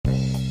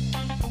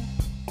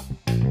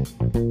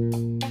Hey,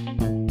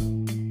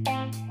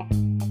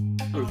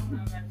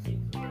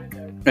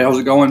 how's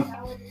it going?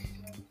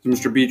 It's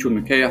Mr. Beach with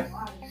Micaiah.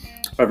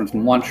 Having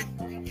some lunch,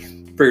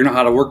 figuring out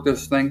how to work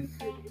this thing.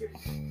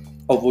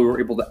 Hopefully we're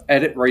able to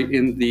edit right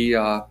in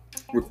the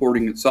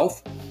recording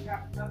itself.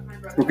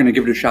 We're going to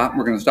give it a shot.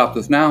 We're going to stop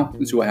this now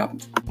and see what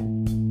happens.